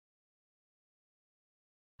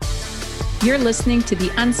You're listening to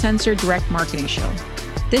the Uncensored Direct Marketing Show.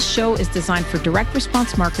 This show is designed for direct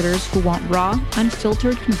response marketers who want raw,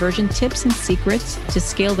 unfiltered conversion tips and secrets to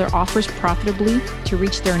scale their offers profitably to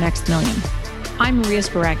reach their next million. I'm Maria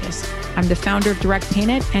Sparagus. I'm the founder of Direct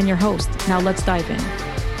Painted and your host. Now let's dive in.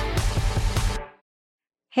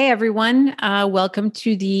 Hey everyone, welcome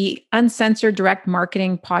to the Uncensored Direct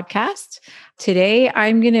Marketing Podcast. Today,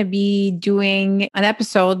 I'm going to be doing an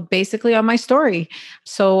episode basically on my story.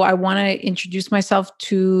 So I want to introduce myself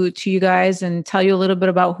to you guys and tell you a little bit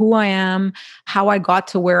about who I am, how I got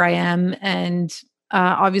to where I am, and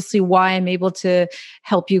obviously why I'm able to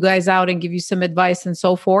help you guys out and give you some advice and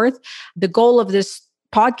so forth. The goal of this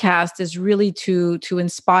podcast is really to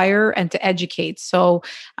inspire and to educate. So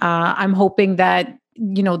I'm hoping that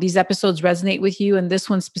these episodes resonate with you. And this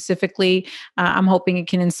one specifically, I'm hoping it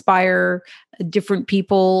can inspire different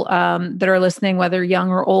people that are listening, whether young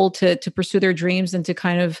or old, to pursue their dreams and to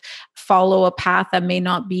kind of follow a path that may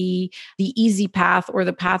not be the easy path or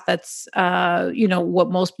the path that's, what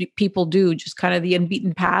most people do, just kind of the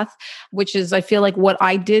unbeaten path, which is, I feel like what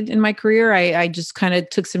I did in my career. I just kind of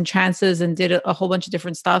took some chances and did a whole bunch of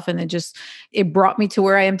different stuff. And it brought me to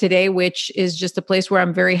where I am today, which is just a place where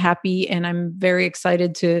I'm very happy and I'm very excited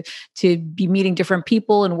to be meeting different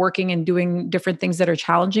people and working and doing different things that are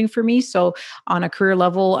challenging for me. So on a career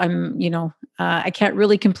level, I can't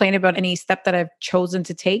really complain about any step that I've chosen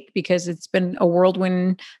to take because it's been a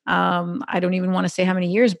whirlwind. I don't even want to say how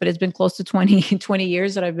many years, but it's been close to 20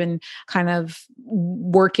 years that I've been kind of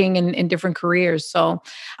working in different careers. So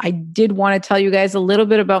I did want to tell you guys a little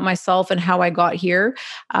bit about myself and how I got here.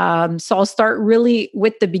 So I'll start really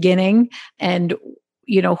with the beginning and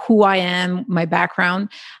who I am, my background.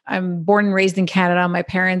 I'm born and raised in Canada. My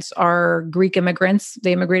parents are Greek immigrants.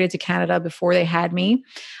 They immigrated to Canada before they had me.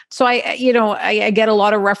 So I get a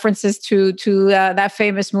lot of references to that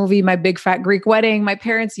famous movie, My Big Fat Greek Wedding. My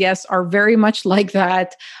parents, yes, are very much like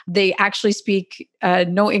that. They actually speak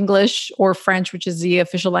no English or French, which is the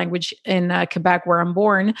official language in Quebec, where I'm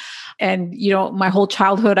born. And my whole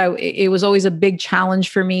childhood, it was always a big challenge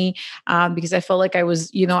for me because I felt like I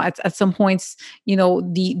was, at some points,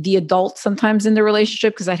 the adult sometimes in the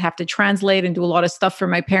relationship, because I'd have to translate and do a lot of stuff for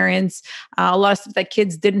my parents, a lot of stuff that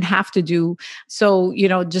kids didn't have to do. So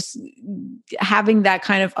just having that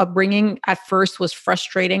kind of upbringing at first was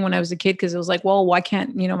frustrating when I was a kid, because it was like, well, why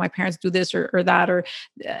can't, my parents do this or that, or,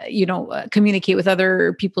 communicate with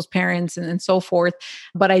other people's parents and so forth.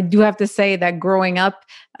 But I do have to say that growing up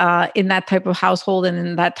in that type of household and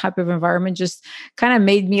in that type of environment just kind of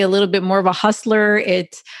made me a little bit more of a hustler.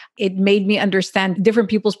 It made me understand different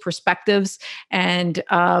people's perspectives. And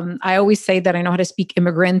I always say that I know how to speak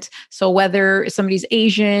immigrant. So whether somebody's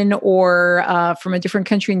Asian or from a different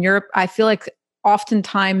country in Europe, I feel like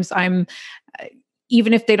oftentimes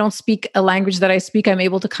even if they don't speak a language that I speak, I'm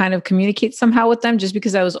able to kind of communicate somehow with them, just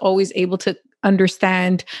because I was always able to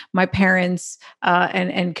understand my parents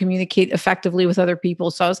and communicate effectively with other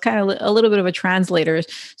people. So I was kind of a little bit of a translator.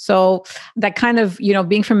 So that kind of,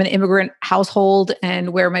 being from an immigrant household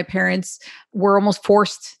and where my parents were almost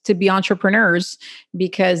forced to be entrepreneurs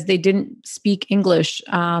because they didn't speak English.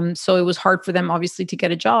 So it was hard for them, obviously, to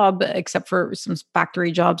get a job, except for some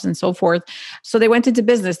factory jobs and so forth. So they went into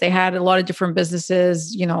business. They had a lot of different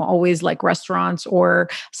businesses, always like restaurants or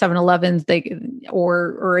 7-Elevens,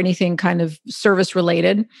 or anything kind of service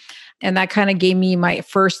related. And that kind of gave me my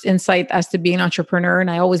first insight as to being an entrepreneur.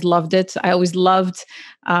 And I always loved it. I always loved,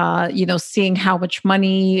 seeing how much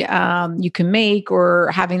money you can make or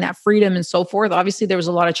having that freedom and so forth. Obviously, there was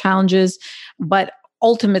a lot of challenges, but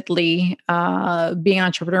ultimately, being an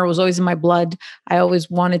entrepreneur was always in my blood. I always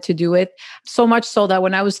wanted to do it. So much so that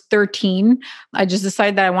when I was 13, I just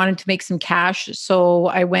decided that I wanted to make some cash. So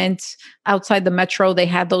I went outside the metro. They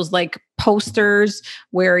had those like posters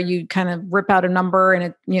where you kind of rip out a number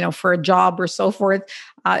and for a job or so forth.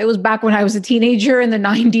 It was back when I was a teenager in the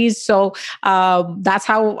 90s. So that's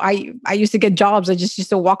how I used to get jobs. I just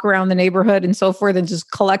used to walk around the neighborhood and so forth and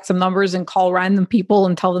just collect some numbers and call random people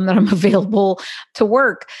and tell them that I'm available to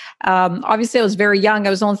work. Obviously, I was very young.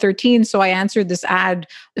 I was only 13. So I answered this ad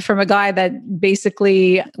from a guy that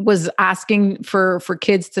basically was asking for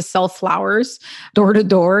kids to sell flowers door to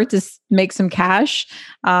door to make some cash.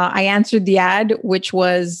 I answered the ad, which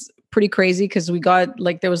was pretty crazy because we got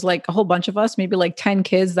there was a whole bunch of us, maybe 10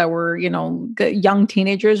 kids that were, young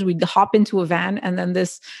teenagers. We'd hop into a van and then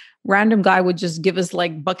this random guy would just give us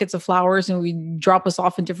buckets of flowers and we'd drop us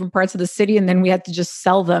off in different parts of the city. And then we had to just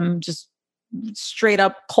sell them, just straight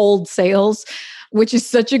up cold sales, which is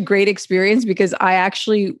such a great experience because I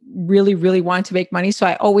actually really, really wanted to make money. So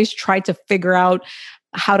I always tried to figure out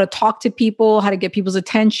how to talk to people, how to get people's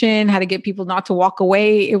attention, how to get people not to walk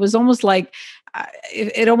away. It was almost like,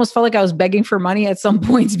 it almost felt like I was begging for money at some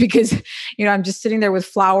points because, I'm just sitting there with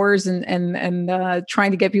flowers and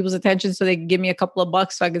trying to get people's attention so they can give me a couple of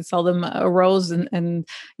bucks so I could sell them a rose and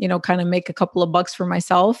kind of make a couple of bucks for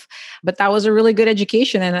myself. But that was a really good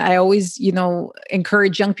education. And I always,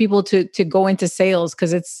 encourage young people to go into sales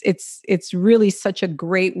because it's really such a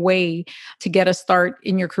great way to get a start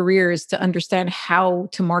in your careers, to understand how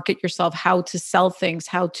to market yourself, how to sell things,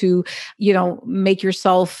 how to, make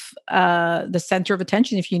yourself the center of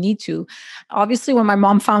attention if you need to. Obviously, when my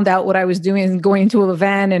mom found out what I was doing and going into a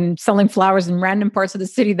van and selling flowers in random parts of the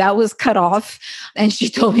city, that was cut off. And she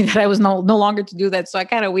told me that I was no longer to do that. So I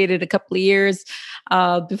kind of waited a couple of years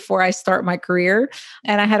before I start my career.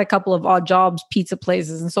 And I had a couple of odd jobs, pizza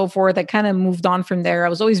places and so forth. I kind of moved on from there. I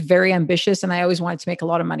was always very ambitious and I always wanted to make a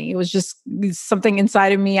lot of money. It was just something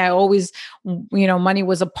inside of me. I always, money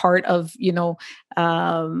was a part of,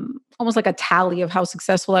 almost like a tally of how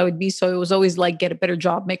successful I would be. So it was always like, get a better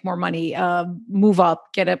job, make more money, move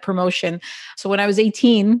up, get a promotion. So when I was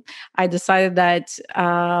 18, I decided that,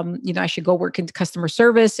 I should go work into customer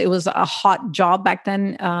service. It was a hot job back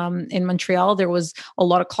then in Montreal. There was a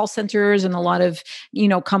lot of call centers and a lot of,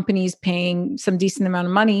 companies paying some decent amount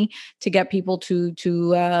of money to get people to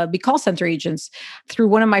be call center agents. Through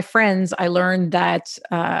one of my friends, I learned that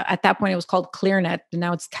at that point it was called ClearNet, and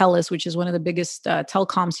now it's TELUS, which is one of the biggest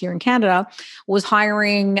telecoms here in Canada, was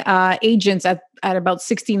hiring agents at about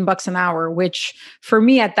 $16 an hour, which for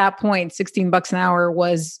me at that point, $16 an hour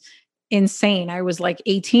was insane. I was like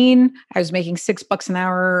 18. I was making $6 an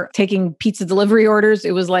hour, taking pizza delivery orders.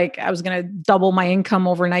 It was like I was going to double my income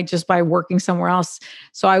overnight just by working somewhere else.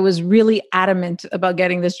 So I was really adamant about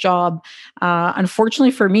getting this job.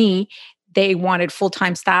 Unfortunately for me, they wanted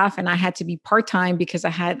full-time staff and I had to be part-time because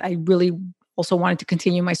I really also wanted to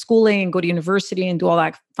continue my schooling and go to university and do all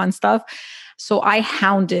that fun stuff. So I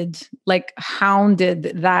hounded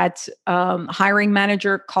that hiring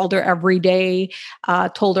manager, called her every day,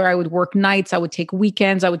 told her I would work nights, I would take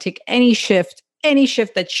weekends, I would take any shift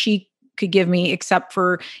that she could give me except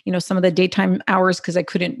for, some of the daytime hours because I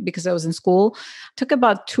couldn't because I was in school. Took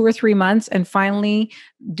about 2 or 3 months. And finally,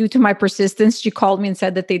 due to my persistence, she called me and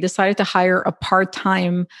said that they decided to hire a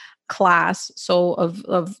part-time class, so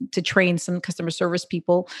to train some customer service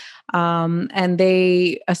people. And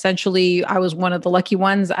they essentially, I was one of the lucky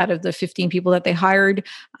ones out of the 15 people that they hired.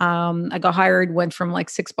 I got hired, went from like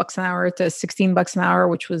 $6 an hour to $16 an hour,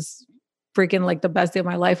 which was freaking like the best day of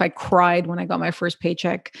my life. I cried when I got my first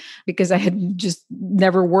paycheck because I had just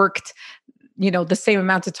never worked the same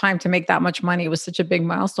amount of time to make that much money. It was such a big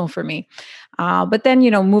milestone for me. But then,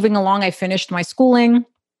 moving along, I finished my schooling.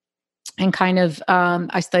 And kind of,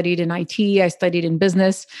 I studied in IT, I studied in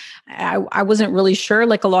business. I wasn't really sure,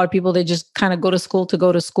 like a lot of people, they just kind of go to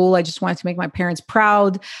school. I just wanted to make my parents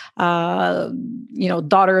proud.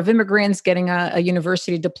 Daughter of immigrants, getting a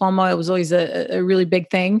university diploma. It was always a really big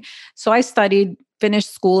thing. So I studied,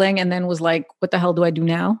 finished schooling, and then was like, what the hell do I do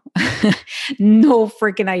now? No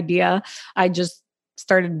freaking idea. I just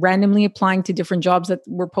started randomly applying to different jobs that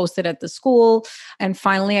were posted at the school. And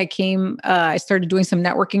finally I started doing some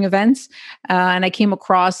networking events and I came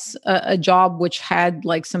across a job which had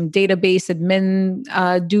like some database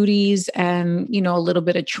admin duties and, a little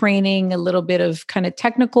bit of training, a little bit of kind of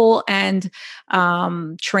technical and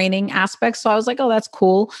training aspects. So I was like, oh, that's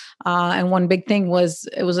cool. And one big thing was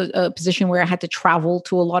it was a position where I had to travel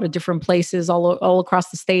to a lot of different places all across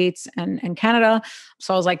the States and Canada.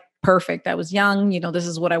 So I was like, perfect. I was young, this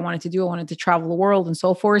is what I wanted to do. I wanted to travel the world and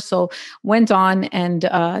so forth. So went on and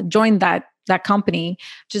joined that company,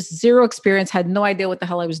 just zero experience, had no idea what the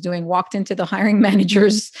hell I was doing. Walked into the hiring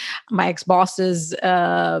manager's, my ex-boss's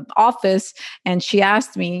office, and she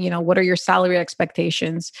asked me, what are your salary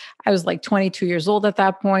expectations? I was like 22 years old at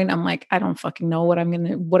that point. I'm like, I don't fucking know what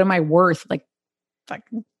am I worth? Like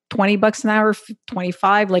 $20 an hour,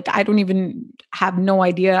 25. Like, I don't even have no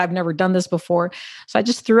idea. I've never done this before. So I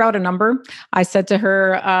just threw out a number. I said to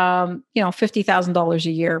her, $50,000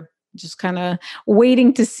 a year, just kind of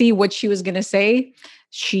waiting to see what she was going to say.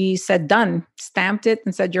 She said, done, stamped it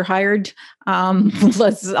and said, you're hired.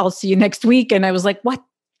 I'll see you next week. And I was like, what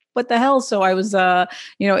the hell? So I was,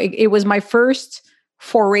 it was my first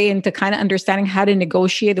foray into kind of understanding how to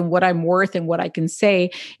negotiate and what I'm worth and what I can say.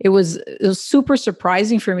 It was super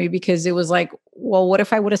surprising for me because it was like, well, what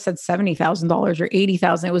if I would have said $70,000 or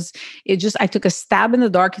 $80,000? I took a stab in the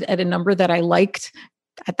dark at a number that I liked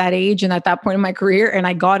at that age and at that point in my career, and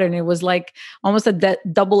I got it. And it was like almost a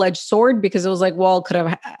double-edged sword, because it was like, well,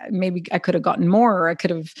 maybe I could have gotten more, or I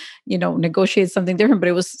could have, negotiated something different. But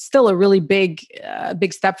it was still a really big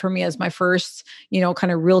step for me as my first,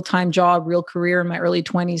 kind of real-time job, real career in my early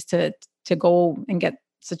 20s to go and get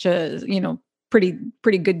such a,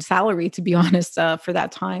 pretty good salary, to be honest, for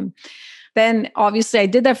that time. Then obviously I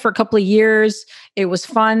did that for a couple of years. It was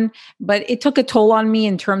fun, but it took a toll on me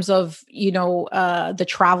in terms of, the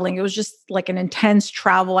traveling. It was just like an intense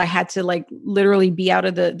travel. I had to like literally be out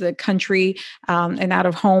of the country, and out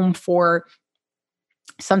of home for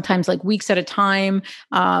sometimes like weeks at a time.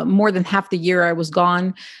 More than half the year I was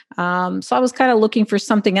gone. So I was kind of looking for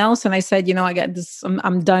something else. And I said, I got this,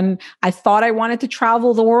 I'm done. I thought I wanted to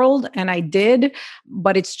travel the world, and I did,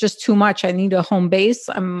 but it's just too much. I need a home base.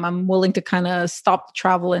 I'm willing to kind of stop the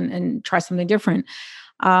travel and try something different.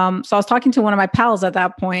 So I was talking to one of my pals at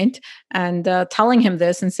that point, and telling him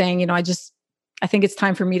this and saying, I think it's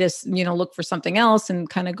time for me to, look for something else and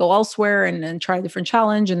kind of go elsewhere and try a different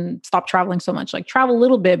challenge and stop traveling so much. Like travel a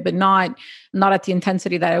little bit, but not at the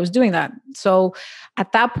intensity that I was doing that. So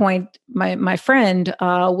at that point, my friend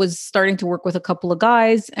was starting to work with a couple of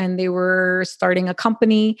guys, and they were starting a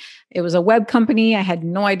company. It was a web company. I had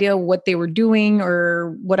no idea what they were doing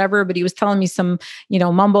or whatever, but he was telling me some,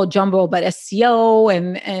 mumbo jumbo about SEO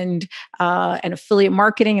and affiliate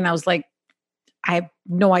marketing. And I was like, I have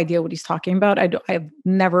no idea what he's talking about. I've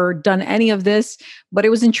never done any of this, but it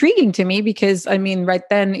was intriguing to me because, right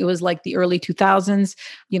then it was like the early 2000s.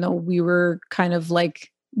 We were kind of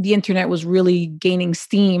like, the internet was really gaining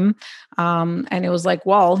steam. And it was like,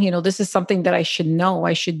 well, this is something that I should know.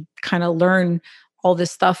 I should kind of learn all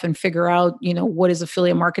this stuff and figure out, what is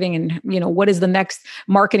affiliate marketing, and, what is the next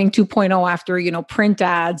marketing 2.0 after, print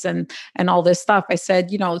ads and all this stuff. I said,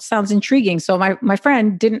 it sounds intriguing. So my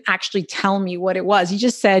friend didn't actually tell me what it was. He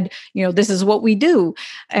just said, this is what we do.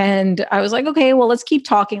 And I was like, okay, well, let's keep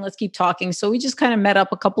talking. So we just kind of met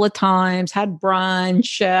up a couple of times, had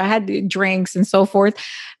brunch, had drinks and so forth.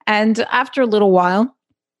 And after a little while,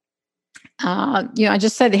 I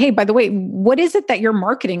just said, hey, by the way, what is it that you're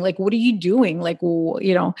marketing? Like, what are you doing? Like,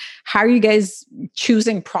 how are you guys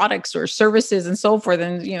choosing products or services and so forth?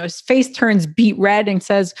 And, his face turns beet red and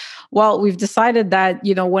says, well, we've decided that,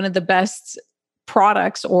 one of the best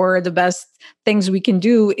products or the best things we can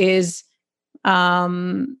do is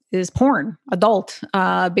porn, adult.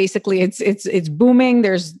 Basically it's booming.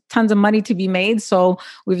 There's tons of money to be made. So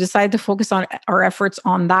we've decided to focus on our efforts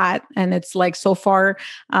on that. And it's like, so far,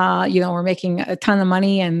 we're making a ton of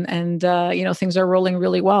money and things are rolling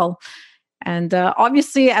really well. And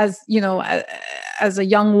obviously, as as a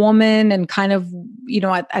young woman and kind of,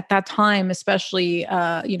 at that time, especially,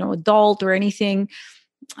 adult or anything,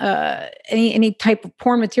 any type of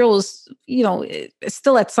porn materials,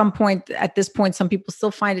 still at this point, some people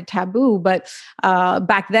still find it taboo. But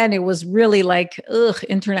back then it was really like,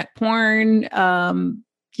 internet porn.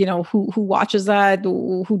 Who watches that?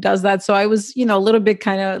 Who does that? So I was, a little bit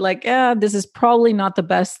kind of like, this is probably not the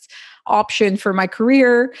best option for my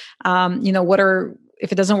career.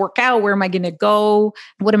 If it doesn't work out, where am I going to go?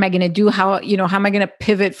 What am I going to do? How am I going to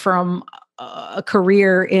pivot from a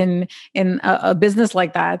career in a business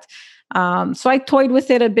like that? So I toyed with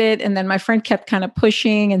it a bit, and then my friend kept kind of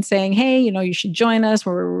pushing and saying, "Hey, you should join us.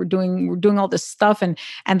 We're doing all this stuff," and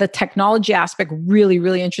the technology aspect really,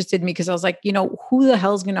 really interested me, because I was like, who the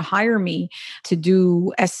hell is going to hire me to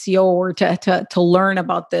do SEO or to learn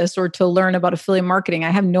about this or to learn about affiliate marketing? I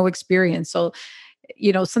have no experience. So,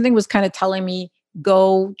 something was kind of telling me,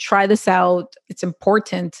 go try this out. It's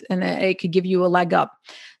important, and it could give you a leg up.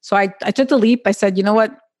 So I took the leap. I said, you know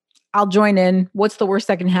what? I'll join in. What's the worst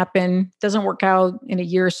that can happen? Doesn't work out in a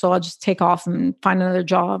year or so, I'll just take off and find another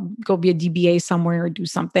job, go be a DBA somewhere or do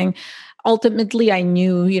something. Ultimately, I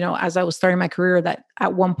knew, as I was starting my career, that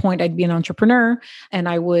at one point I'd be an entrepreneur and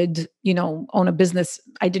I would, own a business.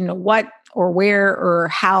 I didn't know what or where or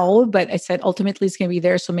how, but I said, ultimately it's going to be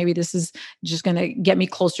there. So maybe this is just going to get me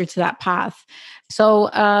closer to that path. So,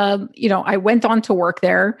 I went on to work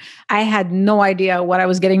there. I had no idea what I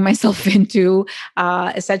was getting myself into.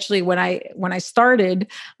 Essentially, when I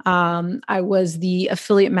started, I was the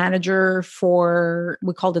affiliate manager for,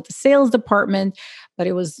 we called it the sales department, but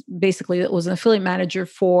it was an affiliate manager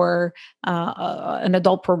for an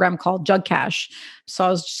adult program called Jug Cash. So I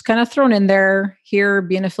was just kind of thrown in there, here,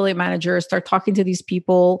 be an affiliate manager, start talking to these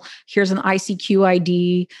people. Here's an ICQ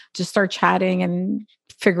ID, just start chatting and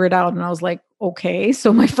figure it out. And I was like, okay.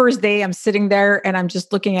 So my first day, I'm sitting there and I'm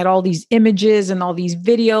just looking at all these images and all these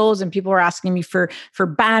videos, and people are asking me for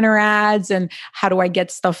banner ads and how do I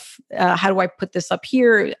get stuff? How do I put this up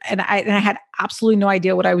here? And I had absolutely no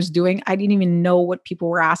idea what I was doing. I didn't even know what people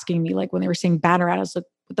were asking me. Like when they were saying banner ad, I was like,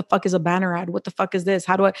 what the fuck is a banner ad? What the fuck is this?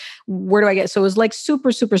 Where do I get? So it was like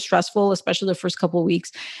super, super stressful, especially the first couple of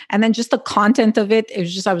weeks. And then just the content of it,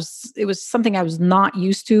 it was something I was not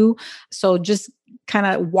used to. So just kind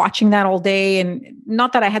of watching that all day, and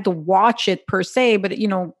not that I had to watch it per se, but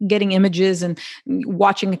getting images and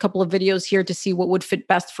watching a couple of videos here to see what would fit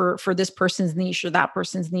best for this person's niche or that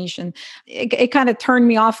person's niche. And it kind of turned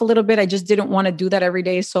me off a little bit. I just didn't want to do that every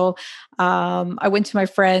day. So I went to my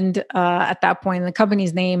friend at that point, and the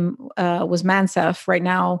company's name was Mansef. Right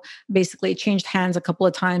now, basically it changed hands a couple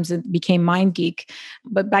of times and became MindGeek.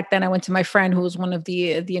 But back then I went to my friend who was one of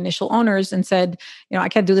the initial owners and said, I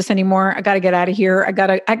can't do this anymore. I got to get out of here. I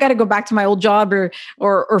gotta go back to my old job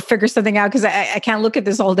or figure something out because I can't look at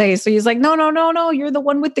this all day. So he's like, no, you're the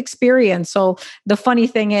one with experience. So the funny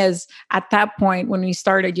thing is, at that point when we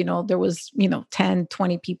started, there was 10,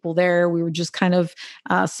 20 people there. We were just kind of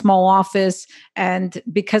a small office, and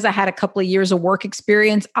because I had a couple of years of work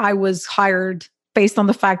experience, I was hired based on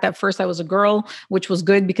the fact that first I was a girl, which was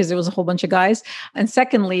good because there was a whole bunch of guys. And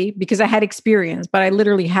secondly, because I had experience, but I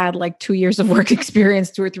literally had like 2 years of work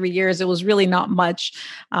experience, 2 or 3 years. It was really not much.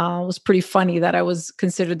 It was pretty funny that I was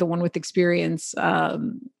considered the one with experience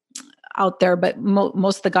out there. But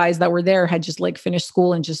most of the guys that were there had just like finished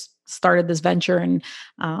school and just started this venture and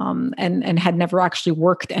had never actually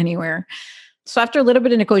worked anywhere. So after a little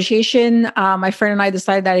bit of negotiation, my friend and I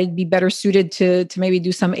decided that I'd be better suited to maybe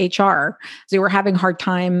do some HR. They were having a hard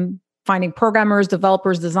time finding programmers,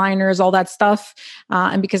 developers, designers, all that stuff.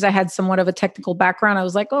 And because I had somewhat of a technical background, I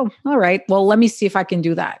was like, oh, all right, well, let me see if I can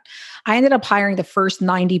do that. I ended up hiring the first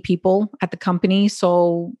 90 people at the company.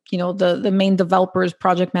 So, the main developers,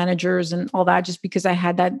 project managers, and all that, just because I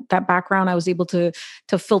had that background, I was able to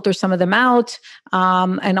filter some of them out.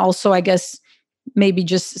 And also, I guess, maybe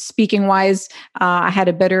just speaking wise, I had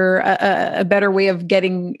a better way of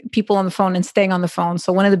getting people on the phone and staying on the phone.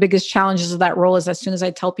 So one of the biggest challenges of that role is as soon as I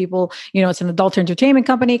tell people, it's an adult entertainment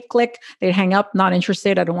company, click, they hang up, not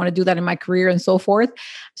interested. I don't want to do that in my career and so forth.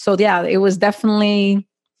 So yeah, it was definitely,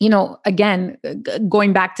 again,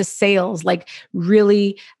 going back to sales, like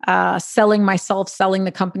really selling myself, selling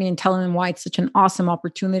the company and telling them why it's such an awesome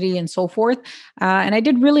opportunity and so forth. And I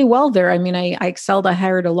did really well there. I mean, I excelled. I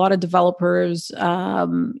hired a lot of developers,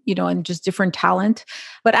 and just different talent.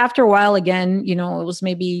 But after a while, again, it was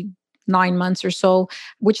maybe 9 months or so,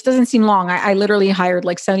 which doesn't seem long. I literally hired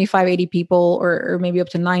like 75, 80 people or maybe up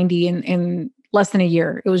to 90 in less than a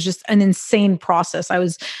year. It was just an insane process. I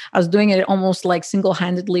was doing it almost like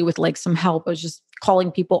single-handedly with like some help. I was just calling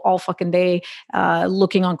people all fucking day,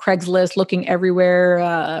 looking on Craigslist, looking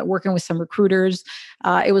everywhere, working with some recruiters.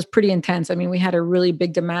 It was pretty intense. I mean, we had a really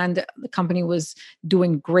big demand. The company was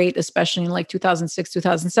doing great, especially in like 2006,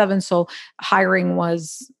 2007. So hiring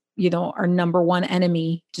was our number one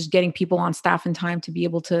enemy, just getting people on staff in time to be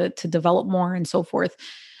able to develop more and so forth.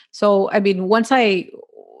 So, I mean, once I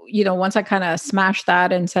kind of smashed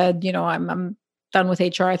that and said, I'm done with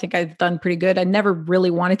HR, I think I've done pretty good. I never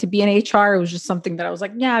really wanted to be in HR. It was just something that I was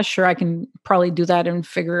like, yeah, sure, I can probably do that and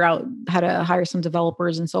figure out how to hire some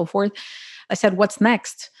developers and so forth. I said, what's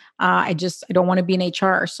next? I don't want to be in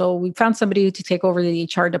HR. So we found somebody to take over the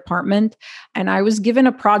HR department. And I was given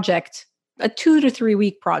a project, a 2 to 3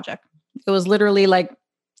 week project. It was literally like,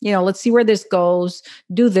 let's see where this goes.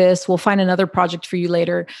 Do this. We'll find another project for you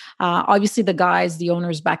later. Obviously, the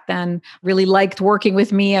owners back then really liked working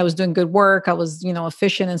with me. I was doing good work. I was,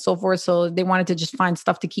 efficient and so forth. So they wanted to just find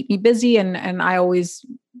stuff to keep me busy. And I always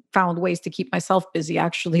found ways to keep myself busy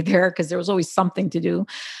actually there because there was always something to do.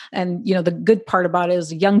 And, the good part about it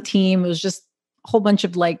is a young team. It was just a whole bunch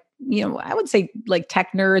of like, I would say like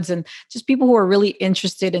tech nerds and just people who are really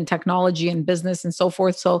interested in technology and business and so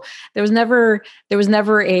forth. So there was never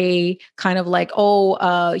a kind of like,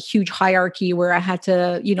 huge hierarchy where I had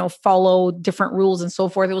to, follow different rules and so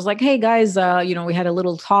forth. It was like, hey guys, we had a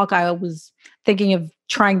little talk. I was thinking of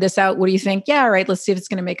trying this out. What do you think? Yeah, all right. Let's see if it's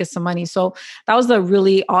going to make us some money. So that was the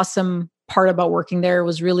really awesome part about working there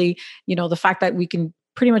was really, the fact that we can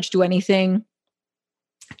pretty much do anything.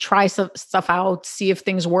 Try some stuff out, see if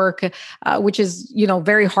things work, which is,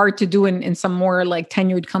 very hard to do in some more like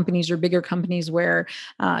tenured companies or bigger companies where,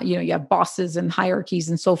 you have bosses and hierarchies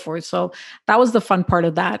and so forth. So that was the fun part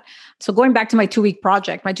of that. So going back to my 2-week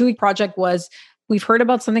project, was, we've heard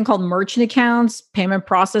about something called merchant accounts, payment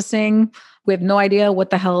processing. We have no idea what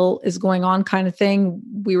the hell is going on kind of thing.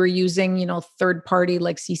 We were using, third party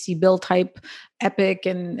like CC Bill type, Epic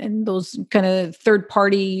and those kind of third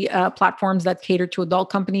party platforms that cater to adult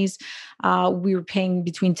companies. We were paying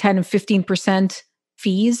between 10 and 15%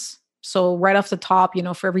 fees. So right off the top,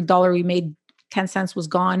 for every dollar we made, 10 cents was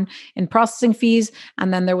gone in processing fees.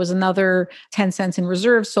 And then there was another 10 cents in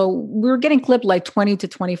reserve. So we were getting clipped like 20 to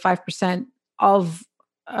 25% of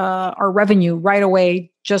our revenue right away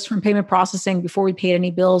just from payment processing before we paid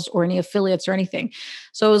any bills or any affiliates or anything.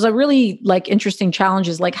 So it was a really like interesting challenge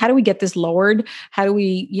is like, how do we get this lowered? How do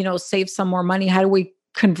we, save some more money? How do we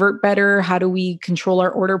convert better? How do we control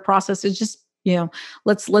our order process? It's just,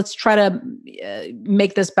 let's try to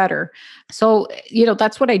make this better. So,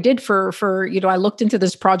 that's what I did for, I looked into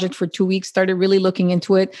this project for 2 weeks, started really looking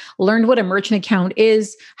into it, learned what a merchant account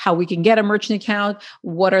is, how we can get a merchant account,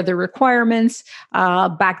 what are the requirements.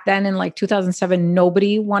 Back then in like 2007,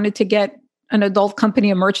 nobody wanted to get an adult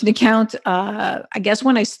company, a merchant account. I guess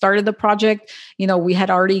when I started the project, we had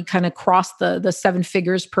already kind of crossed the 7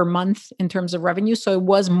 figures per month in terms of revenue. So it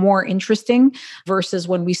was more interesting versus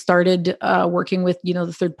when we started working with,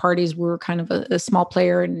 the third parties. We were kind of a small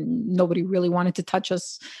player and nobody really wanted to touch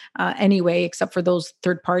us anyway, except for those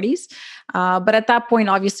third parties. But at that point,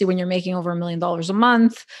 obviously, when you're making over $1 million a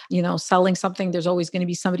month, selling something, there's always going to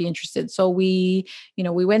be somebody interested. So we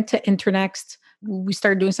went to Internext. We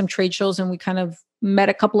started doing some trade shows and we kind of met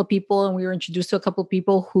a couple of people and we were introduced to a couple of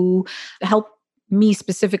people who helped me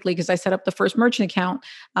specifically because I set up the first merchant account,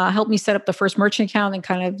 helped me set up the first merchant account and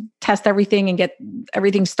kind of test everything and get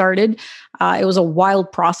everything started. It was a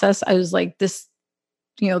wild process. I was like, this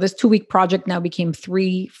 2-week project now became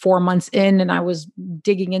 3-4 months in and I was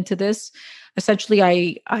digging into this.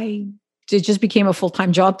 Essentially, it just became a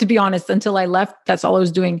full-time job, to be honest. Until I left, that's all I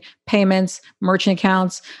was doing: payments, merchant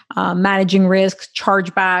accounts, managing risks,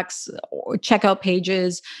 chargebacks, checkout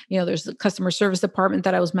pages. There's the customer service department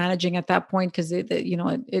that I was managing at that point because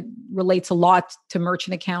it relates a lot to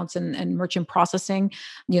merchant accounts and merchant processing.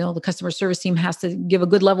 The customer service team has to give a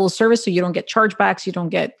good level of service so you don't get chargebacks, you don't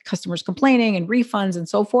get customers complaining and refunds and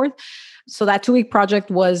so forth. So that 2-week project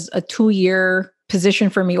was a 2-year position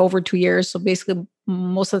for me, over 2 years. So basically,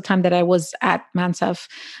 most of the time that I was at Mansef,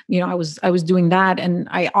 I was doing that, and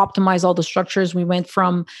I optimized all the structures. We went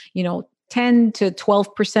from 10 to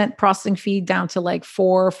 12% processing fee down to like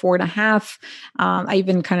 4.5. I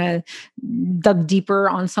even kind of dug deeper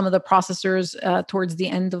on some of the processors towards the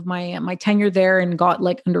end of my tenure there and got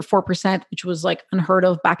like under 4%, which was like unheard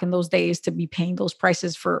of back in those days to be paying those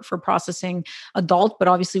prices for processing adult. But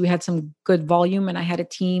obviously we had some good volume and I had a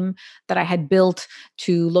team that I had built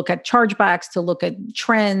to look at chargebacks, to look at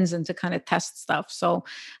trends and to kind of test stuff. So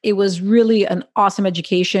it was really an awesome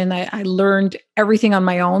education. I learned everything on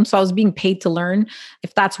my own. So I was being paid to learn.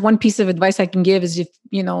 If that's one piece of advice I can give is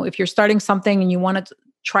if you're starting something and you want to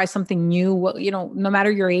try something new, no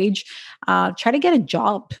matter your age, try to get a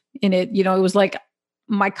job in it. It was like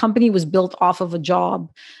my company was built off of a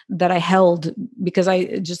job that I held because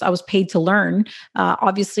I was paid to learn.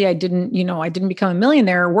 Obviously I didn't become a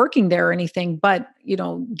millionaire working there or anything, but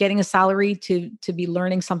getting a salary to be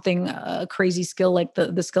learning something, a crazy skill like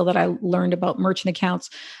the skill that I learned about merchant accounts,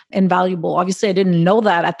 invaluable. Obviously I didn't know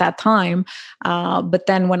that at that time. But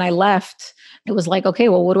then when I left, it was like, okay,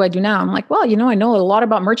 well, what do I do now? I'm like, well, I know a lot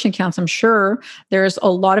about merchant accounts. I'm sure there's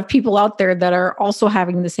a lot of people out there that are also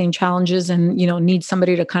having the same challenges and, need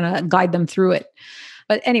somebody to kind of guide them through it.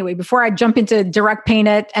 But anyway, before I jump into direct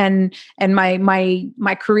paynet and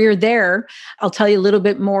my career there, I'll tell you a little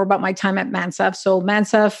bit more about my time at Mansef. So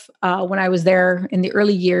Mansef, when I was there in the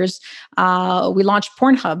early years, we launched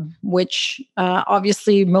Pornhub, which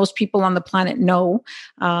obviously most people on the planet know.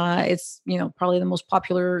 It's probably the most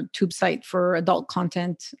popular tube site for adult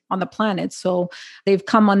content on the planet. So they've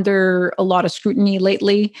come under a lot of scrutiny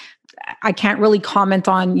lately. I can't really comment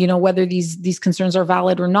on, whether these concerns are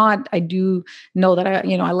valid or not. I do know that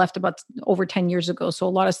I left about over 10 years ago. So a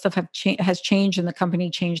lot of stuff has changed and the company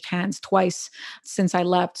changed hands twice since I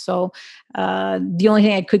left. So the only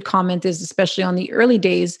thing I could comment is, especially on the early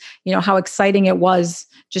days, how exciting it was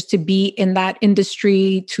just to be in that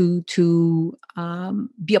industry, to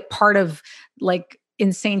be a part of like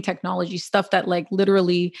insane technology stuff that like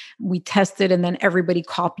literally we tested and then everybody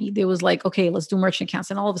copied. It was like, okay, let's do merchant accounts.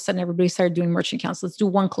 And all of a sudden everybody started doing merchant accounts. Let's do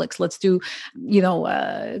one clicks. Let's do,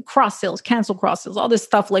 cross sales, cancel cross sales, all this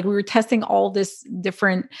stuff. Like we were testing all this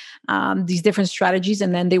different, these different strategies,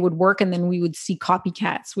 and then they would work. And then we would see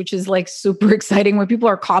copycats, which is like super exciting when people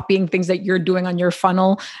are copying things that you're doing on your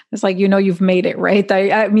funnel. It's like, you've made it, right?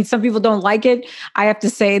 I mean, some people don't like it. I have to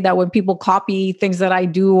say that when people copy things that I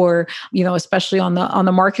do, or, especially on on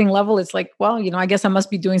the marketing level, it's like, well, I guess I must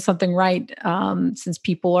be doing something right, since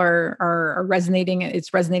people are resonating.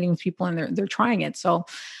 It's resonating with people, and they're trying it. So,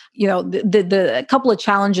 the a couple of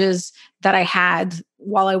challenges that I had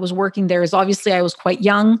while I was working there is, obviously, I was quite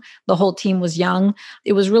young. The whole team was young.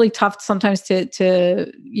 It was really tough sometimes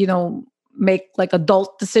to make like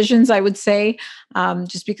adult decisions, I would say,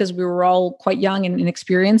 just because we were all quite young and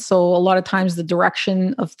inexperienced. So a lot of times the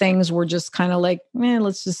direction of things were just kind of like, man,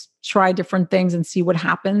 let's just try different things and see what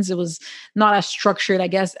happens. It was not as structured, I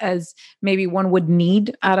guess, as maybe one would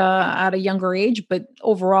need at a younger age. But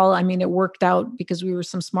overall, I mean, it worked out because we were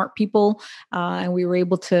some smart people, and we were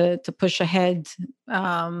able to push ahead,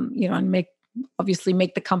 and obviously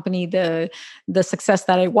make the company the success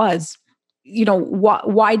that it was.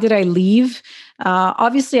 Why did I leave?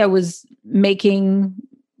 Obviously I was making,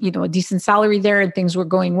 a decent salary there, and things were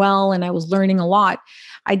going well, and I was learning a lot.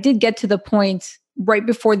 I did get to the point right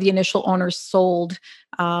before the initial owners sold,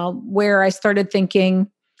 where I started thinking,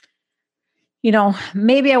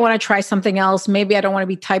 maybe I want to try something else. Maybe I don't want to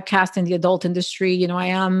be typecast in the adult industry. I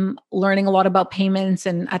am learning a lot about payments.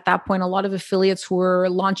 And at that point, a lot of affiliates who were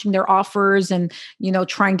launching their offers and,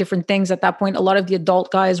 trying different things. At that point, a lot of the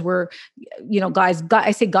adult guys were,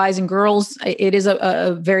 I say guys and girls. It is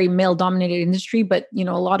a very male dominated industry, but,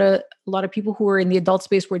 a lot of people who were in the adult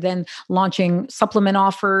space were then launching supplement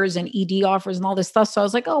offers and ED offers and all this stuff. So I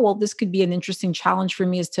was like, oh, well, this could be an interesting challenge for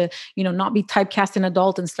me, is to, not be typecast in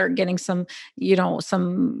adult and start getting some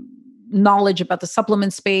knowledge about the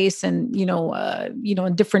supplement space and,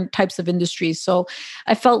 in different types of industries. So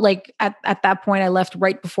I felt like at that point, I left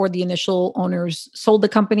right before the initial owners sold the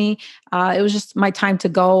company. It was just my time to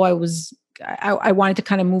go. I wanted to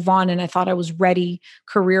kind of move on, and I thought I was ready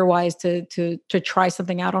career-wise to try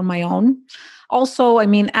something out on my own. Also, I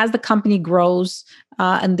mean, as the company grows,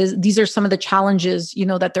 and these are some of the challenges,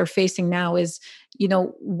 that they're facing now is,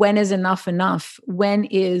 when is enough enough? When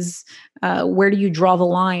is, where do you draw the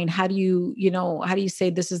line? How do you say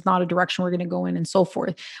this is not a direction we're going to go in, and so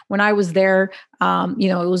forth? When I was there,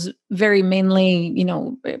 it was very mainly,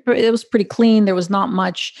 it was pretty clean. There was not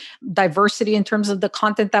much diversity in terms of the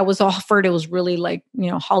content that was offered. It was really like,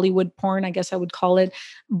 Hollywood porn, I guess I would call it.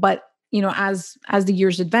 But as the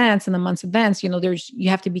years advance and the months advance, you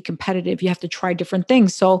have to be competitive. You have to try different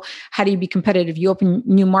things. So how do you be competitive? You open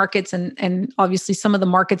new markets, and obviously some of the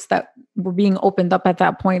markets that were being opened up at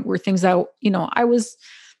that point were things that, I was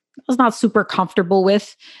not super comfortable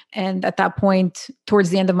with. And at that point, towards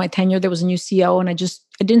the end of my tenure, there was a new CEO, and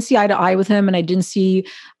I didn't see eye to eye with him, and I didn't see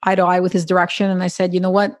eye to eye with his direction. And I said, you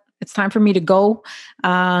know what? It's time for me to go.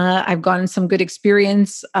 I've gotten some good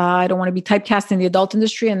experience. I don't want to be typecast in the adult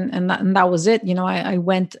industry. And that was it. I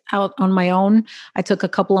went out on my own. I took a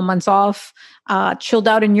couple of months off, chilled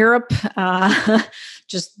out in Europe,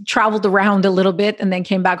 just traveled around a little bit, and then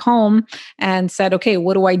came back home and said, okay,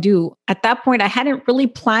 what do I do? At that point, I hadn't really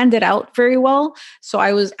planned it out very well. So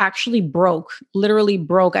I was actually broke, literally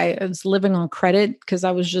broke. I was living on credit because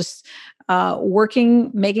I was just working,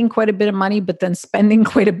 making quite a bit of money, but then spending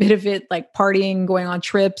quite a bit of it, like partying, going on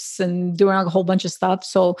trips and doing a whole bunch of stuff.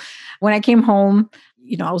 So when I came home,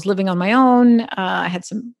 I was living on my own. I had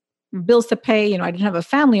some bills to pay. I didn't have a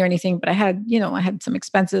family or anything, but I had some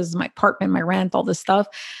expenses, my apartment, my rent, all this stuff.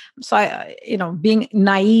 So being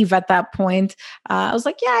naive at that point, I was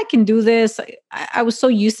like, yeah, I can do this. I was so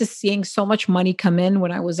used to seeing so much money come in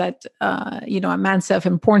when I was at Mansef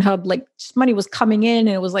and Pornhub, like just money was coming in,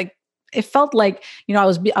 and it was like, it felt like, I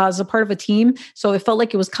was a part of a team. So it felt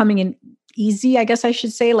like it was coming in easy, I guess I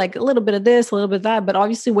should say, like a little bit of this, a little bit of that. But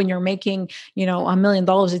obviously when you're making, $1 million,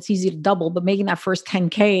 it's easy to double, but making that first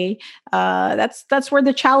 10K, that's where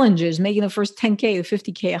the challenge is. Making the first 10K, the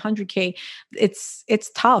 50K, 100K,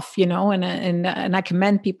 it's tough, and I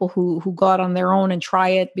commend people who go out on their own and try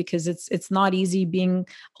it, because it's not easy being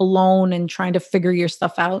alone and trying to figure your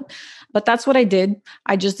stuff out. But that's what I did.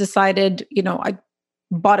 I just decided, I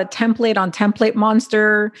bought a template on Template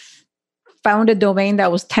Monster, found a domain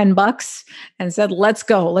that was $10 and said, let's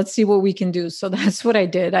go, let's see what we can do. So that's what I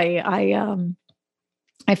did. I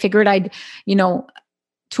figured I'd,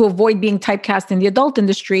 to avoid being typecast in the adult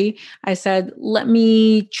industry, I said, let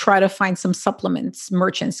me try to find some supplements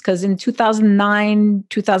merchants. Because in 2009,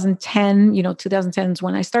 2010, 2010 is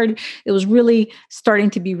when I started, it was really starting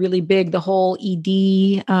to be really big. The whole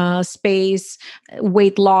ED space,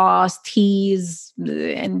 weight loss, teas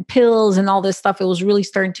and pills and all this stuff. It was really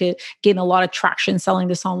starting to gain a lot of traction selling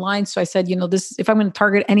this online. So I said, this, if I'm going to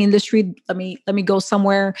target any industry, let me go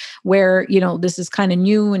somewhere where, this is kind of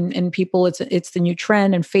new and people, it's the new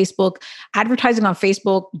trend. And Facebook, advertising on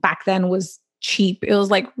Facebook back then was cheap. It was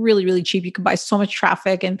like really, really cheap. You could buy so much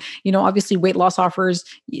traffic. And, obviously weight loss offers,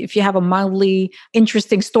 if you have a mildly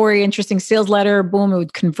interesting story, interesting sales letter, boom, it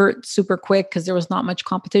would convert super quick because there was not much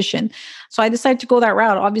competition. So I decided to go that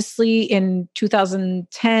route. Obviously in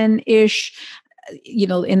 2010-ish,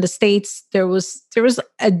 in the States, there was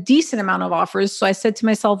a decent amount of offers. So I said to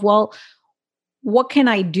myself, well, what can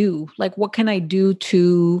I do? Like, what can I do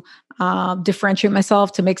to differentiate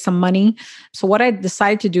myself, to make some money? So what I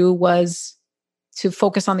decided to do was to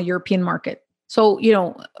focus on the European market. So,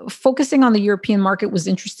 focusing on the European market was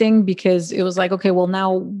interesting because it was like, okay, well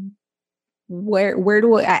now where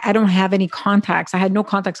do I don't have any contacts. I had no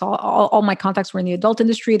contacts. All my contacts were in the adult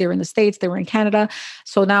industry. They were in the States, they were in Canada.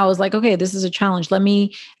 So now I was like, okay, this is a challenge. Let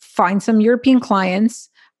me find some European clients.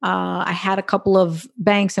 I had a couple of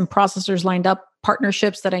banks and processors lined up,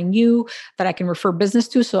 partnerships that I knew that I can refer business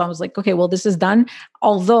to. So I was like, okay, well, this is done.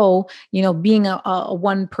 Although, being a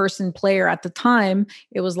one person player at the time,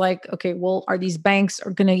 it was like, okay, well, are these banks are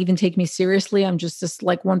going to even take me seriously? I'm just this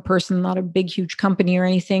like one person, not a big, huge company or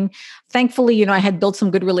anything. Thankfully, I had built some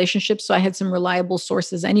good relationships. So I had some reliable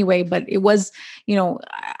sources anyway, but it was,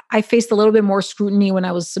 I faced a little bit more scrutiny when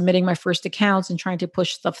I was submitting my first accounts and trying to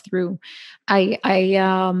push stuff through. I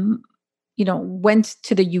went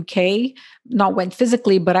to the UK, not went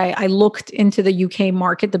physically, but I looked into the UK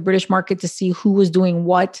market, the British market, to see who was doing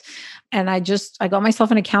what. And I got myself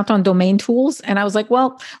an account on Domain Tools. And I was like,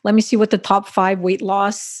 well, let me see what the top 5 weight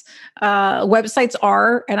loss websites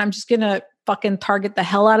are. And I'm just going to fucking target the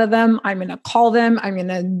hell out of them. I'm going to call them. I'm going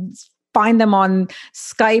to find them on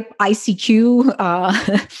Skype, ICQ,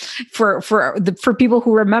 for people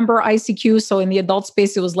who remember ICQ. So in the adult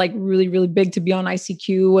space, it was like really, really big to be on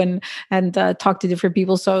ICQ and talk to different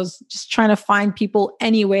people. So I was just trying to find people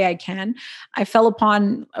any way I can. I fell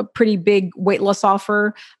upon a pretty big weight loss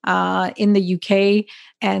offer in the UK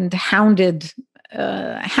and hounded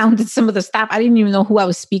some of the staff. I didn't even know who I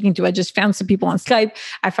was speaking to. I just found some people on Skype.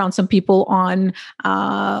 I found some people on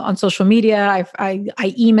social media. I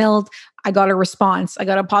emailed. I got a response. I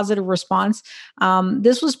got a positive response.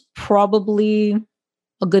 This was probably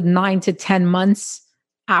a good 9 to 10 months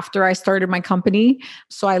after I started my company.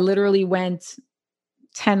 So I literally went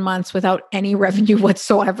 10 months without any revenue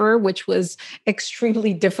whatsoever, which was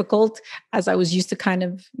extremely difficult as I was used to kind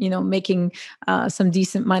of, making some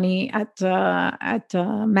decent money at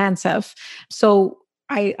Mansef. So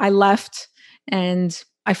I left and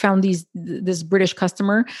I found this British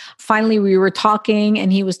customer. Finally, we were talking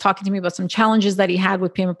and he was talking to me about some challenges that he had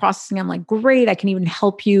with payment processing. I'm like, great, I can even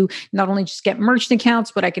help you not only just get merchant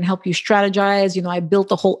accounts, but I can help you strategize. I built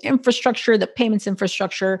the whole infrastructure, the payments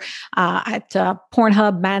infrastructure at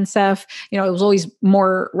Pornhub, Mansef. It was always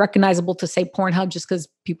more recognizable to say Pornhub just because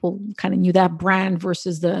people kind of knew that brand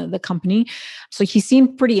versus the company. So he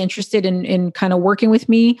seemed pretty interested in kind of working with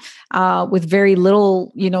me with very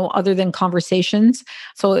little, other than conversations.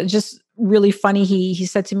 So it's just really funny. He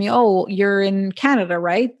said to me, "Oh, you're in Canada,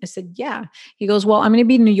 right?" I said, "Yeah." He goes, "Well, I'm going to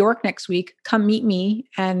be in New York next week. Come meet me.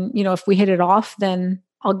 And, if we hit it off, then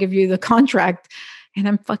I'll give you the contract." And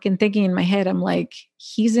I'm fucking thinking in my head, I'm like,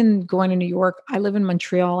 he's going to New York. I live in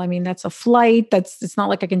Montreal. I mean, that's a flight. It's not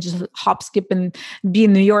like I can just hop, skip and be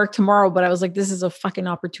in New York tomorrow. But I was like, this is a fucking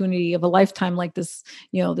opportunity of a lifetime. Like this,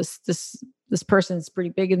 this person is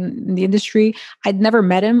pretty big in the industry. I'd never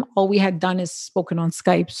met him. All we had done is spoken on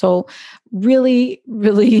Skype. So really,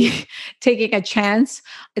 really taking a chance.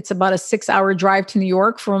 It's about a 6-hour drive to New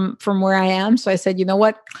York from where I am. So I said, you know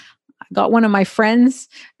what? I got one of my friends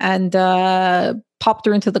and popped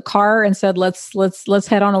her into the car and said, let's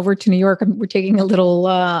head on over to New York. We're taking a little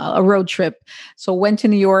a road trip. So went to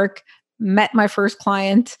New York, met my first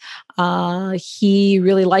client. He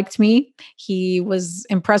really liked me. He was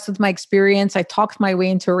impressed with my experience. I talked my way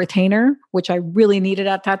into a retainer, which I really needed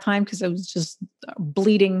at that time because I was just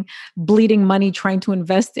bleeding money trying to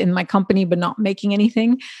invest in my company, but not making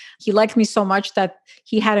anything. He liked me so much that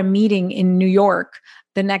he had a meeting in New York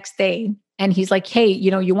the next day. And he's like, "Hey,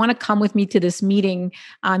 you want to come with me to this meeting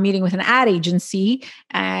with an ad agency?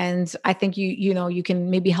 And I think you can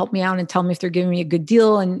maybe help me out and tell me if they're giving me a good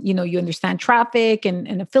deal. And, you understand traffic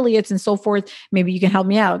and affiliates and so forth. Maybe you can help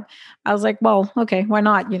me out." I was like, well, okay, why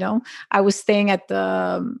not? I was staying at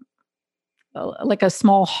like a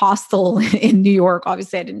small hostel in New York.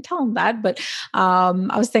 Obviously, I didn't tell him that, but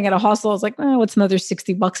I was staying at a hostel. I was like, oh, what's another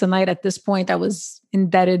 $60 a night? At this point, I was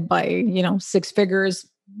indebted by, 6 figures.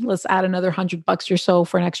 Let's add another $100 or so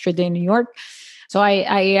for an extra day in New York. So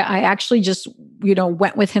I actually just,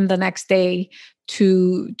 went with him the next day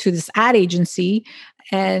to this ad agency.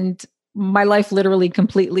 And my life literally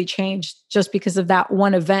completely changed just because of that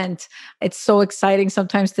one event. It's so exciting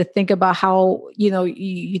sometimes to think about how,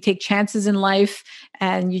 you take chances in life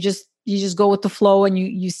and you just go with the flow and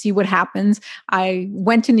you see what happens. I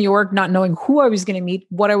went to New York not knowing who I was going to meet,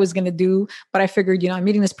 what I was going to do, but I figured, I'm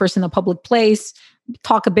meeting this person in a public place,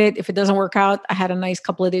 talk a bit. If it doesn't work out, I had a nice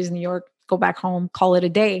couple of days in New York, go back home, call it a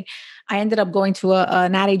day. I ended up going to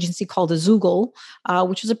an ad agency called Azoogle,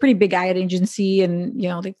 which was a pretty big ad agency. And,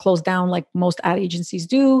 they closed down like most ad agencies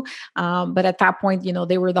do. But at that point,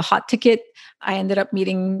 they were the hot ticket. I ended up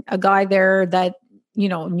meeting a guy there that,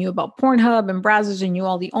 knew about Pornhub and Brazzers and knew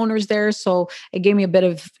all the owners there. So it gave me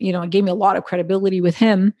it gave me a lot of credibility with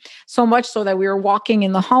him. So much so that we were walking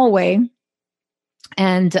in the hallway.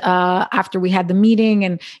 And after we had the meeting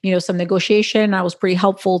and some negotiation, I was pretty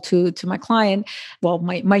helpful to my client. Well,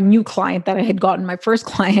 my new client that I had gotten, my first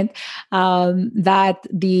client. That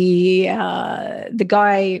the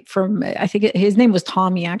guy from, I think his name was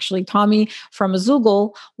Tommy. Actually, Tommy from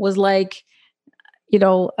Azoogle was like,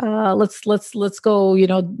 let's go,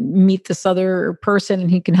 meet this other person and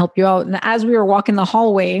he can help you out. And as we were walking the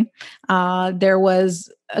hallway, there was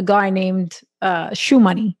a guy named Shoe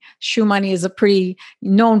Money. Shoe Money is a pretty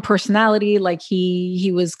known personality. Like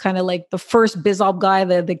he was kind of like the first BizOp guy,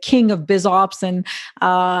 the king of BizOps,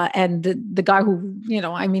 and the guy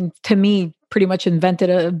who, to me, pretty much invented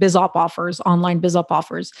BizOp offers, online BizOp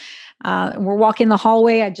offers. We're walking the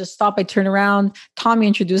hallway. I just stop. I turn around. Tommy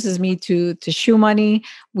introduces me to Shoe Money.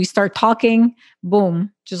 We start talking.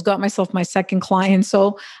 Boom. Just got myself my second client.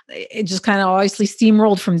 So it just kind of obviously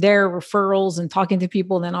steamrolled from there, referrals and talking to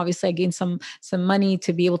people. And then obviously I gained some money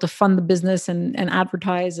to be able to fund the business and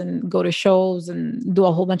advertise and go to shows and do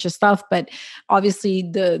a whole bunch of stuff. But obviously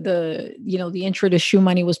the intro to Shoe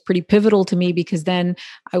Money was pretty pivotal to me, because then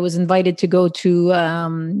I was invited to go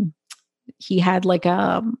to, he had like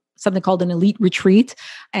something called an elite retreat.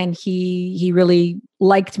 And he really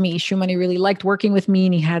liked me. Shoe Money really liked working with me.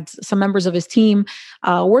 And he had some members of his team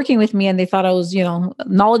working with me, and they thought I was,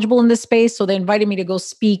 knowledgeable in this space. So they invited me to go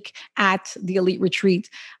speak at the elite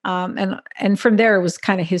retreat. And from there, it was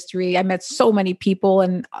kind of history. I met so many people,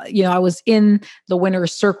 and, I was in the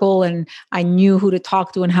winner's circle, and I knew who to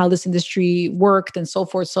talk to and how this industry worked and so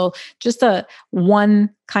forth. So just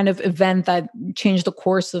one kind of event that changed the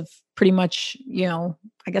course of pretty much,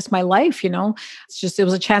 I guess my life. It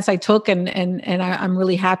was a chance I took, and I'm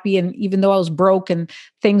really happy. And even though I was broke and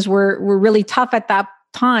things were really tough at that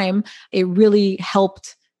time, it really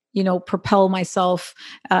helped, propel myself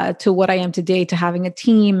to what I am today, to having a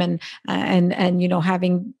team and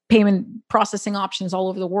having payment processing options all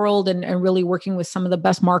over the world, and really working with some of the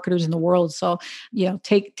best marketers in the world. So,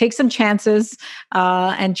 take some chances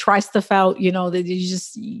and try stuff out, that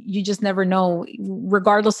you just never know,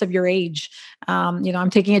 regardless of your age. I'm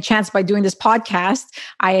taking a chance by doing this podcast.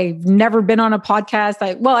 I've never been on a podcast.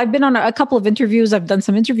 I've been on a couple of interviews. I've done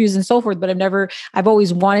some interviews and so forth, but I've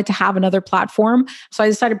always wanted to have another platform. So I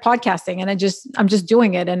decided podcasting, and I'm just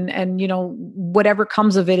doing it. And whatever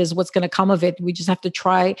comes of it is what's going to come of it. We just have to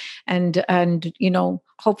try and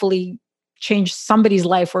hopefully change somebody's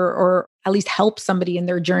life, or at least help somebody in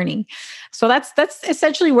their journey. So that's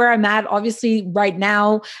essentially where I'm at. Obviously, right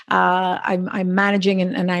now, I'm managing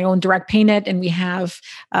and I own Direct PayNet, and we have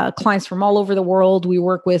clients from all over the world. We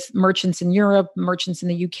work with merchants in Europe, merchants in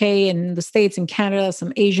the UK and the States and Canada,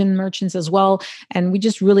 some Asian merchants as well. And we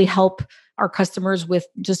just really help our customers with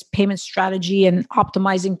just payment strategy and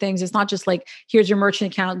optimizing things. It's not just like, here's your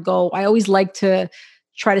merchant account, go. I always like to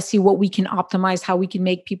try to see what we can optimize, how we can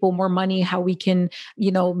make people more money, how we can,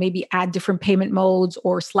 maybe add different payment modes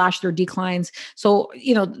or slash their declines. So,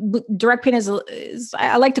 Direct PayNet is,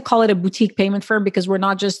 I like to call it a boutique payment firm, because we're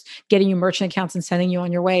not just getting you merchant accounts and sending you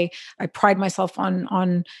on your way. I pride myself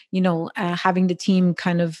on having the team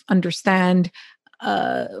kind of understand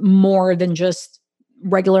more than just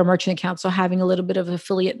regular merchant accounts. So having a little bit of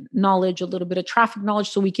affiliate knowledge, a little bit of traffic knowledge,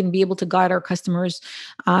 so we can be able to guide our customers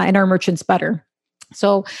and our merchants better.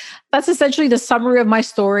 So that's essentially the summary of my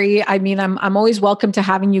story. I mean, I'm always welcome to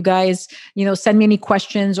having you guys, send me any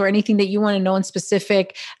questions or anything that you want to know in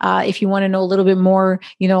specific. If you want to know a little bit more,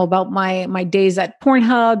 about my days at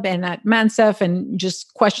Pornhub and at Mansef, and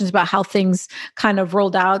just questions about how things kind of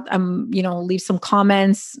rolled out, leave some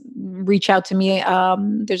comments, reach out to me.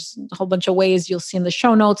 There's a whole bunch of ways you'll see in the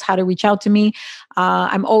show notes how to reach out to me.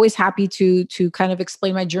 I'm always happy to kind of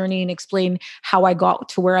explain my journey and explain how I got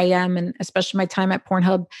to where I am, and especially my time at at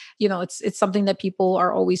Pornhub, it's something that people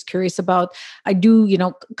are always curious about. I do,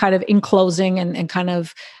 kind of in closing and kind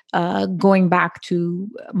of going back to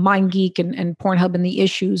MindGeek and Pornhub and the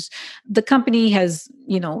issues, the company has,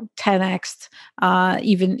 10x,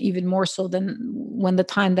 even more so than when the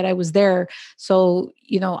time that I was there. So,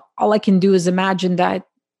 all I can do is imagine that,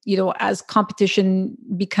 as competition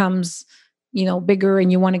becomes, bigger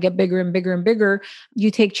and you want to get bigger and bigger and bigger,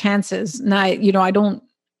 you take chances. And I don't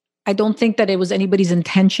think that it was anybody's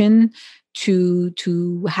intention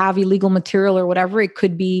to have illegal material or whatever. It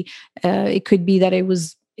could be that it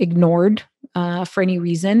was ignored for any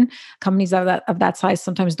reason. Companies of that size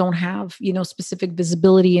sometimes don't have specific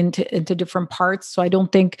visibility into different parts. So I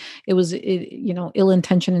don't think it was ill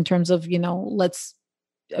intention in terms of let's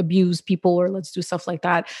abuse people or let's do stuff like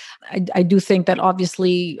that. I do think that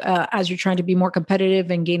obviously as you're trying to be more competitive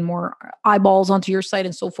and gain more eyeballs onto your site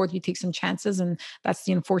and so forth, you take some chances, and that's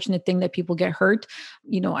the unfortunate thing, that people get hurt.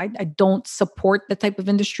 I don't support that type of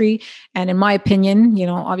industry. And in my opinion,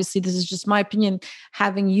 obviously this is just my opinion,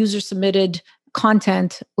 having user submitted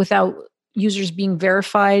content without users being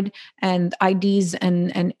verified and IDs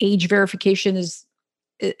and age verification is,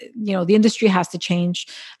 the industry has to change.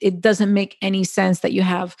 It doesn't make any sense that you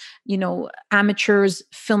have, amateurs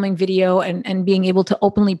filming video and being able to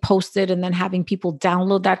openly post it and then having people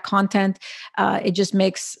download that content. It just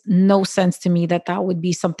makes no sense to me that would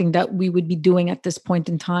be something that we would be doing at this point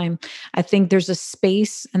in time. I think there's a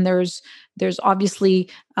space and there's obviously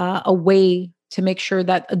a way to make sure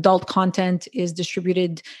that adult content is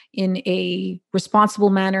distributed in a responsible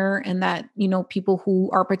manner, and that people who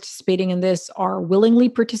are participating in this are willingly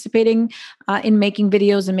participating in making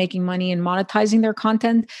videos and making money and monetizing their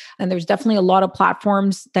content. And there's definitely a lot of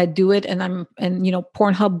platforms that do it. And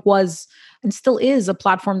Pornhub was and still is a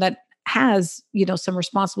platform that has some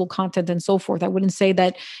responsible content and so forth. I wouldn't say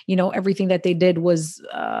that everything that they did was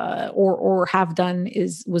or have done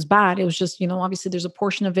was bad. It was just obviously there's a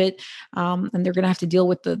portion of it, and they're going to have to deal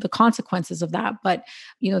with the consequences of that. But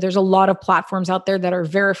there's a lot of platforms out there that are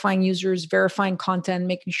verifying users, verifying content,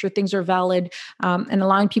 making sure things are valid, and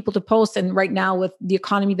allowing people to post. And right now, with the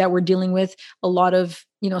economy that we're dealing with, a lot of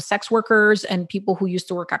sex workers and people who used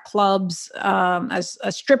to work at clubs as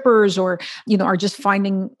strippers, or are just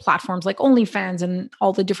finding platforms like OnlyFans and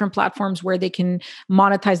all the different platforms where they can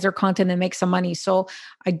monetize their content and make some money. So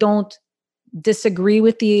I don't disagree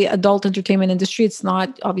with the adult entertainment industry. It's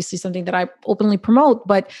not obviously something that I openly promote,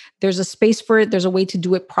 but there's a space for it. There's a way to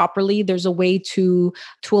do it properly. There's a way to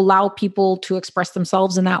allow people to express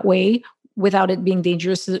themselves in that way without it being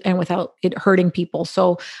dangerous and without it hurting people.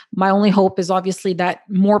 So my only hope is obviously that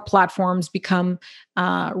more platforms become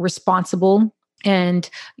responsible and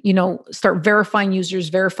start verifying users,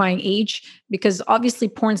 verifying age, because obviously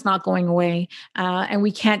porn's not going away, and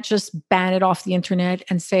we can't just ban it off the internet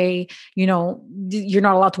and say you're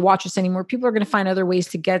not allowed to watch this anymore. People are going to find other ways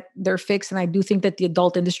to get their fix, and I do think that the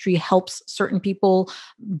adult industry helps certain people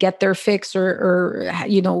get their fix or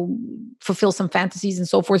fulfill some fantasies and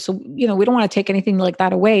so forth. So we don't want to take anything like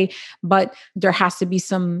that away, but there has to be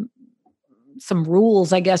some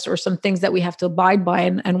rules, I guess, or some things that we have to abide by.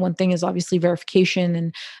 And one thing is obviously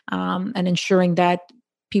verification and ensuring that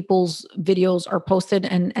people's videos are posted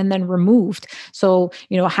and then removed. So,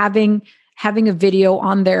 having a video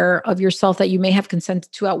on there of yourself that you may have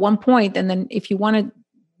consented to at one point, and then if you want to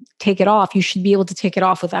take it off, you should be able to take it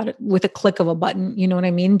off with a click of a button. You know what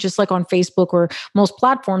I mean? Just like on Facebook or most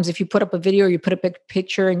platforms, if you put up a video or you put up a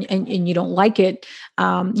picture and you don't like it,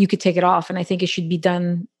 you could take it off. And I think it should be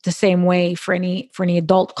done the same way for any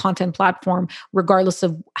adult content platform, regardless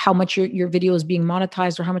of how much your video is being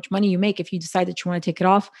monetized or how much money you make. If you decide that you want to take it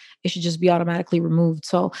off, it should just be automatically removed.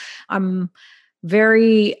 So I'm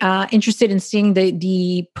very interested in seeing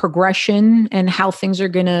the progression and how things are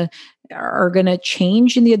gonna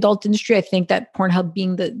change in the adult industry. I think that Pornhub,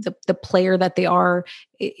 being the player that they are,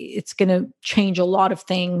 it's going to change a lot of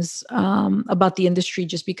things about the industry,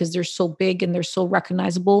 just because they're so big and they're so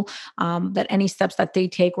recognizable, that any steps that they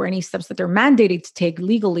take or any steps that they're mandated to take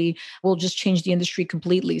legally will just change the industry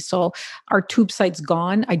completely. So are tube sites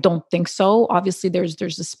gone? I don't think so. Obviously,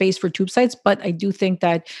 there's a space for tube sites, but I do think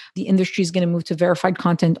that the industry is going to move to verified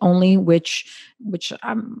content only, which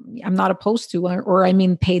I'm not opposed to, or I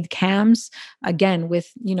mean paid cams, again,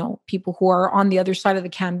 with people who are on the other side of the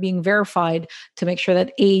cam being verified to make sure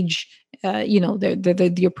that age, they're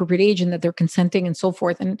the appropriate age and that they're consenting and so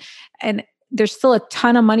forth. And there's still a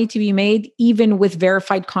ton of money to be made, even with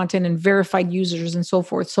verified content and verified users and so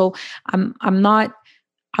forth. So I'm not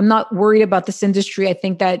worried about this industry. I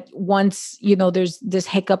think that once, there's this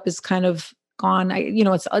hiccup is kind of gone.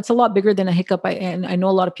 It's a lot bigger than a hiccup. And I know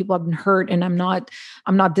a lot of people have been hurt, and I'm not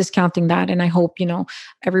discounting that. And I hope,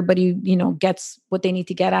 everybody, gets what they need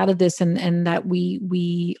to get out of this, and that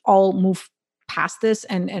we all move past this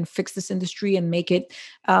and fix this industry and make it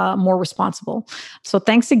more responsible. So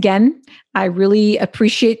thanks again. I really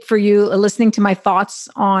appreciate for you listening to my thoughts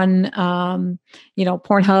on,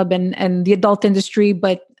 Pornhub and the adult industry.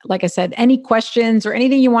 But like I said, any questions or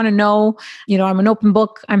anything you want to know, I'm an open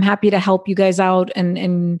book. I'm happy to help you guys out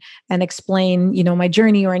and explain, my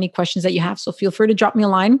journey or any questions that you have. So feel free to drop me a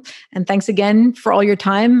line. And thanks again for all your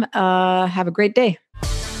time. Have a great day.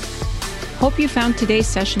 Hope you found today's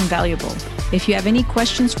session valuable. If you have any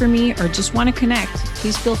questions for me or just want to connect,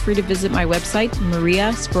 please feel free to visit my website,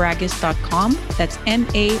 mariasparagis.com. That's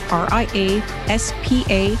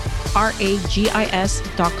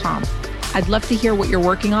mariasparagis.com. I'd love to hear what you're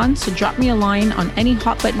working on, so drop me a line on any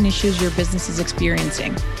hot button issues your business is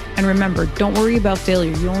experiencing. And remember, don't worry about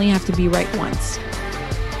failure. You only have to be right once.